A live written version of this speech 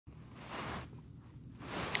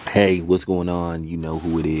Hey, what's going on? You know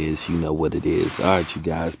who it is. You know what it is. All right, you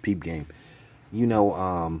guys, peep game. You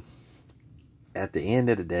know, at the end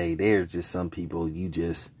of the day, there's just some people you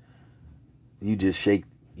just shake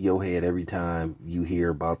your head every time you hear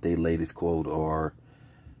about their latest quote, or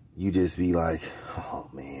you just be like, oh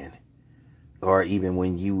man. Or even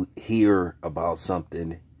when you hear about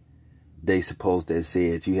something they supposed to have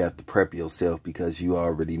said, you have to prep yourself because you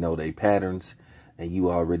already know their patterns and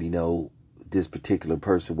you already know this particular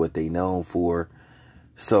person, what they known for.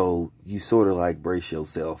 So you sort of like brace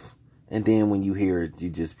yourself. And then when you hear it, you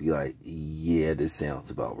just be like, yeah, this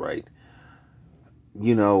sounds about right.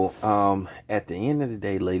 You know, at the end of the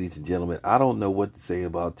day, ladies and gentlemen, I don't know what to say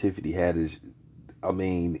about Tiffany Haddish. I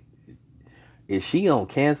mean, is she on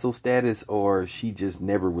cancel status or she just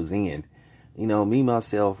never was in? You know, me,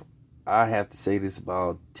 myself, I have to say this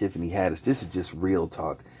about Tiffany Haddish. This is just real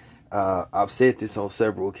talk. I've said this on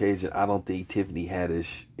several occasions. I don't think Tiffany Haddish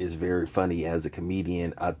is very funny as a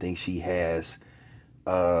comedian. I think she has,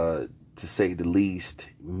 to say the least,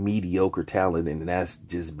 mediocre talent, and that's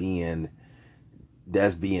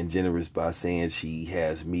being generous by saying she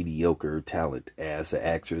has mediocre talent as an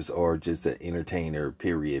actress or just an entertainer,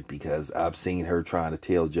 period. Because I've seen her trying to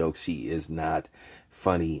tell jokes. She is not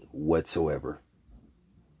funny whatsoever.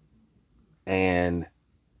 And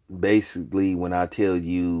basically, when I tell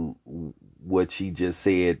you what she just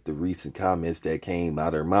said, the recent comments that came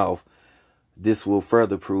out her mouth, this will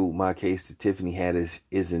further prove my case that Tiffany Haddish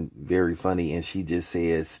isn't very funny, and she just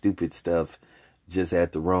says stupid stuff just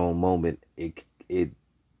at the wrong moment. It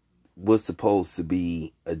was supposed to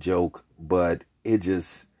be a joke, but it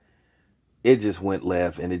just went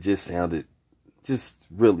left, and it just sounded just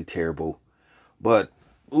really terrible. But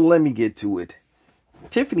let me get to it.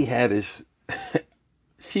 Tiffany Haddish,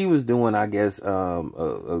 she was doing, I guess,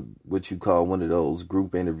 what you call one of those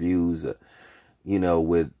group interviews, you know,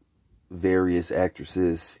 with various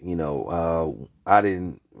actresses. You know, I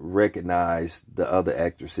didn't recognize the other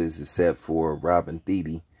actresses except for Robin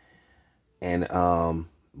Thede. And, well,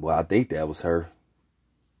 I think that was her.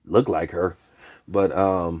 Looked like her.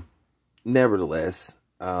 But, nevertheless,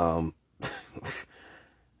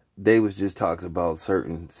 they was just talking about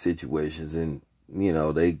certain situations, and, you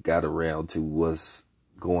know, they got around to what's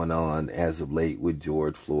going on as of late with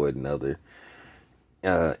George Floyd and other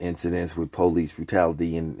incidents with police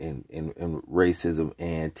brutality and racism.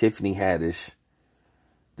 And Tiffany Haddish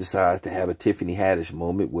decides to have a Tiffany Haddish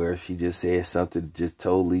moment where she just says something just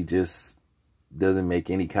totally just doesn't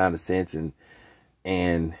make any kind of sense.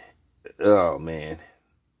 And oh man.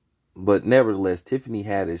 But nevertheless, Tiffany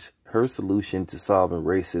Haddish, her solution to solving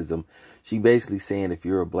racism, she basically saying if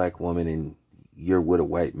you're a black woman and you're with a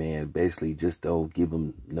white man, basically just don't give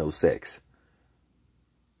him no sex.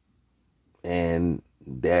 And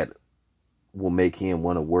that will make him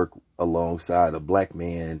want to work alongside a black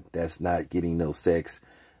man that's not getting no sex.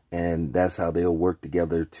 And that's how they'll work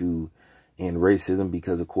together to end racism,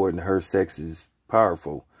 because according to her, sex is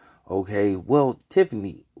powerful. Okay, well,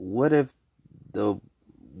 Tiffany, what if the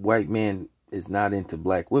white man is not into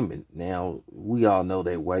black women? Now, we all know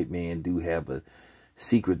that white men do have a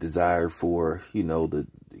secret desire for,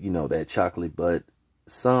 that chocolate, but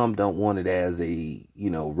some don't want it as a,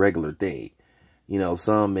 regular thing.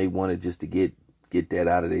 Some may want it just to get that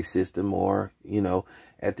out of their system, or,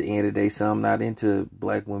 at the end of the day, some not into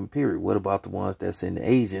black women, period. What about the ones that's into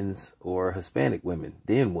Asians or Hispanic women?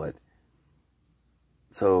 Then what?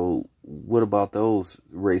 So what about those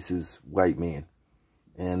racist white men?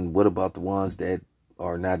 And what about the ones that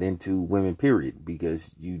are not into women, period? Because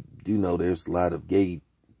you do know there's a lot of gay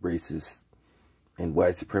racists and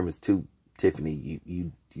white supremacists too, Tiffany.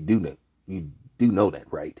 You do know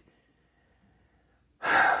that, right?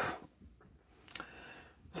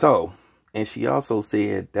 So, and she also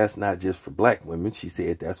said that's not just for black women. She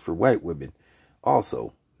said that's for white women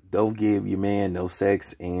also. Don't give your man no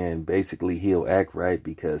sex, and basically he'll act right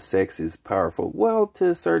because sex is powerful. Well,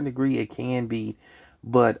 to a certain degree it can be,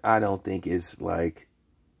 but I don't think it's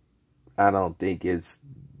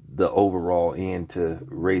the overall end to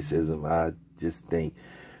racism. I just think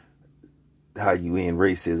how you end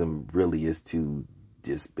racism really is to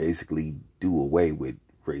just basically do away with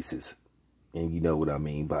racism. And you know what I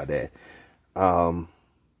mean by that.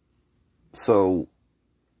 So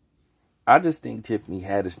I just think Tiffany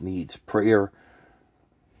Haddish needs prayer.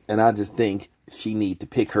 And I just think she needs to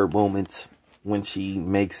pick her moments when she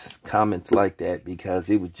makes comments like that, because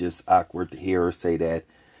it was just awkward to hear her say that.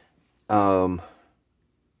 I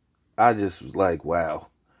just was like, wow.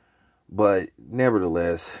 But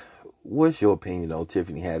nevertheless, what's your opinion on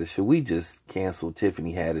Tiffany Haddish? Should we just cancel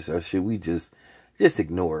Tiffany Haddish, or should we just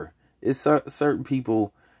ignore her? It's certain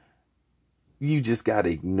people, you just gotta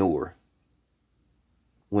ignore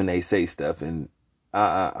when they say stuff. And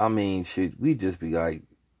I mean, should we just be like,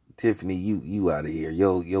 Tiffany, you out of here.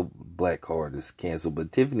 Your black card is canceled.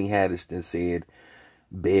 But Tiffany Haddish done said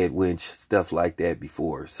bed wench, stuff like that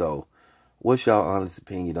before. So what's y'all honest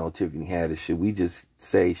opinion on Tiffany Haddish? Should we just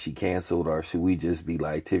say she canceled, or should we just be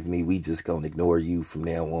like, Tiffany, we just gonna ignore you from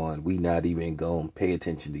now on. We not even gonna pay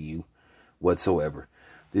attention to you whatsoever.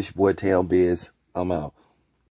 This your boy Town Biz. I'm out.